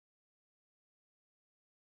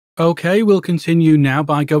Okay, we'll continue now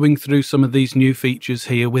by going through some of these new features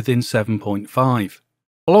here within 7.5.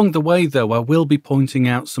 Along the way though, I will be pointing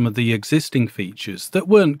out some of the existing features that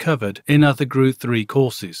weren't covered in other Groove 3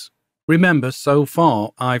 courses. Remember, so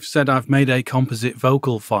far I've said I've made a composite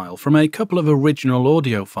vocal file from a couple of original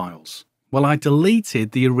audio files. Well, I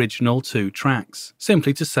deleted the original 2 tracks,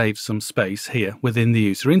 simply to save some space here within the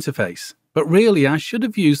user interface. But really, I should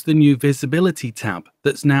have used the new Visibility tab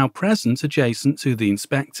that's now present adjacent to the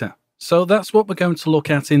inspector. So that's what we're going to look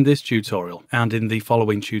at in this tutorial and in the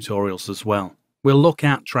following tutorials as well. We'll look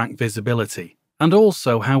at track visibility and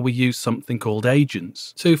also how we use something called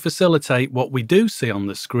agents to facilitate what we do see on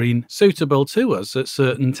the screen suitable to us at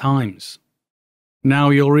certain times. Now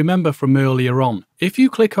you'll remember from earlier on, if you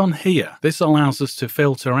click on here, this allows us to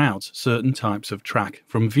filter out certain types of track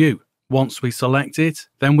from view. Once we select it,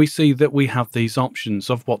 then we see that we have these options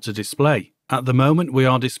of what to display. At the moment we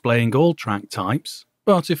are displaying all track types,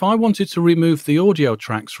 but if I wanted to remove the audio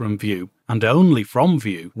tracks from view, and only from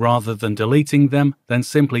view rather than deleting them, then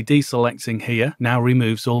simply deselecting here now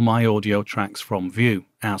removes all my audio tracks from view,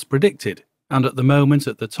 as predicted. And at the moment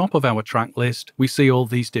at the top of our track list, we see all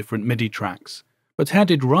these different MIDI tracks, but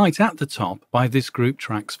headed right at the top by this Group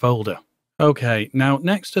Tracks folder. Okay, now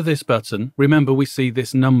next to this button, remember we see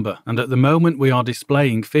this number, and at the moment we are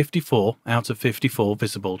displaying 54 out of 54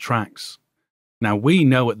 visible tracks. Now we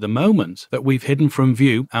know at the moment that we've hidden from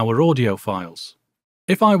view our audio files.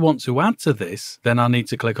 If I want to add to this, then I need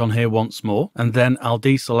to click on here once more, and then I'll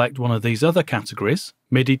deselect one of these other categories,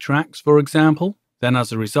 MIDI tracks for example. Then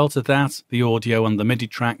as a result of that, the audio and the MIDI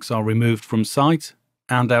tracks are removed from sight,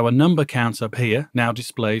 and our number count up here now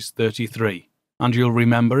displays 33. And you'll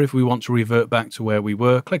remember if we want to revert back to where we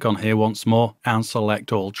were, click on here once more and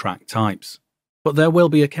select all track types. But there will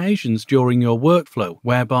be occasions during your workflow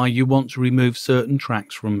whereby you want to remove certain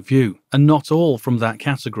tracks from view, and not all from that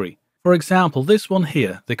category. For example, this one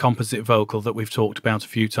here, the composite vocal that we've talked about a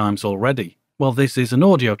few times already. Well, this is an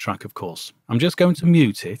audio track, of course. I'm just going to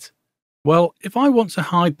mute it. Well, if I want to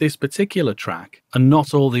hide this particular track and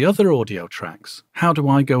not all the other audio tracks, how do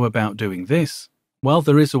I go about doing this? Well,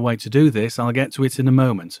 there is a way to do this, I'll get to it in a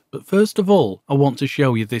moment, but first of all, I want to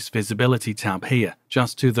show you this Visibility tab here,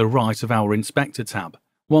 just to the right of our Inspector tab.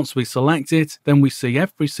 Once we select it, then we see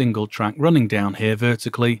every single track running down here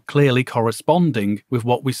vertically, clearly corresponding with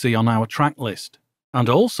what we see on our track list. And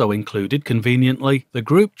also included, conveniently, the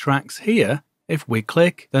group tracks here. If we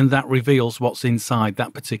click, then that reveals what's inside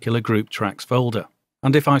that particular group tracks folder.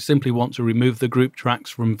 And if I simply want to remove the group tracks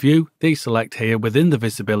from view, deselect here within the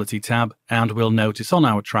Visibility tab, and we'll notice on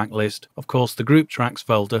our track list, of course the group tracks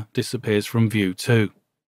folder disappears from view too.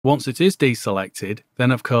 Once it is deselected, then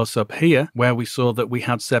of course up here, where we saw that we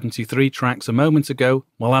had 73 tracks a moment ago,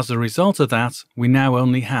 well, as a result of that, we now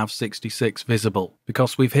only have 66 visible,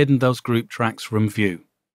 because we've hidden those group tracks from view.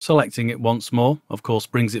 Selecting it once more, of course,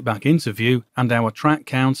 brings it back into view, and our track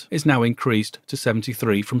count is now increased to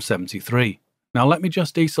 73 from 73. Now let me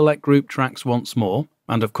just deselect group tracks once more,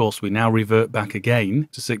 and of course we now revert back again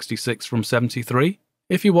to 66 from 73.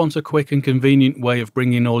 If you want a quick and convenient way of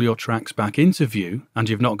bringing all your tracks back into view, and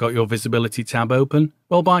you've not got your Visibility tab open,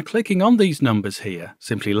 well, by clicking on these numbers here,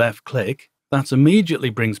 simply left click, that immediately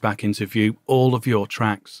brings back into view all of your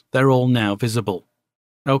tracks. They're all now visible.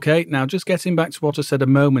 Okay, now just getting back to what I said a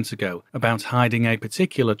moment ago about hiding a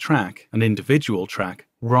particular track, an individual track,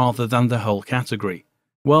 rather than the whole category.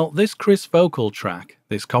 Well, this Chris vocal track,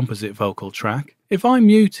 this composite vocal track, if I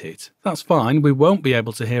mute it, that's fine, we won't be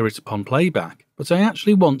able to hear it upon playback, but I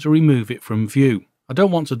actually want to remove it from view. I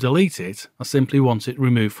don't want to delete it, I simply want it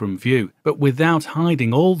removed from view, but without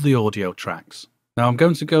hiding all the audio tracks. Now I'm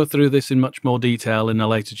going to go through this in much more detail in a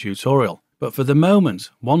later tutorial, but for the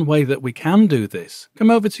moment, one way that we can do this,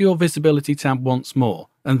 come over to your Visibility tab once more,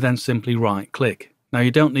 and then simply right click. Now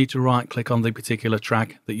you don't need to right click on the particular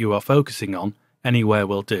track that you are focusing on, anywhere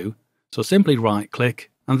will do, so simply right click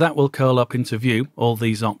and that will curl up into view all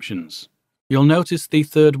these options. You'll notice the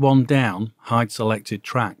third one down, hide selected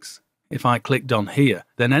tracks. If I clicked on here,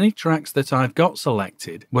 then any tracks that I've got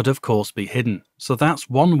selected would of course be hidden, so that's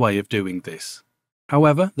one way of doing this.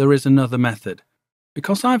 However, there is another method.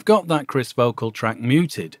 Because I've got that Chris vocal track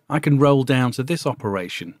muted, I can roll down to this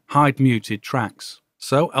operation, hide muted tracks.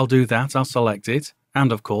 So I'll do that, I'll select it,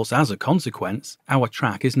 and of course as a consequence, our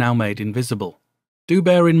track is now made invisible. Do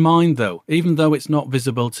bear in mind though, even though it's not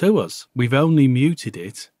visible to us, we've only muted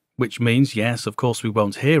it, which means yes, of course we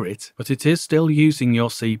won't hear it, but it is still using your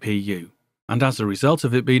CPU. And as a result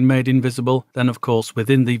of it being made invisible, then of course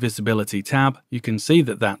within the Visibility tab, you can see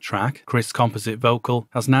that that track, Chris Composite Vocal,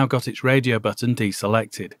 has now got its radio button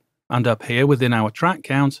deselected. And up here within our track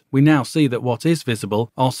count, we now see that what is visible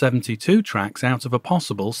are 72 tracks out of a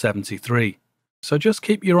possible 73. So just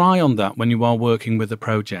keep your eye on that when you are working with a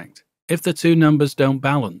project. If the two numbers don't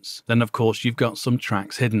balance, then of course you've got some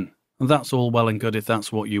tracks hidden. And that's all well and good if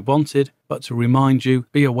that's what you wanted, but to remind you,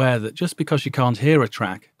 be aware that just because you can't hear a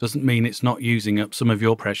track doesn't mean it's not using up some of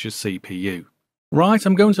your precious CPU. Right,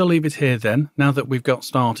 I'm going to leave it here then, now that we've got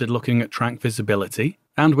started looking at track visibility,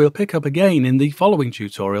 and we'll pick up again in the following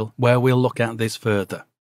tutorial where we'll look at this further.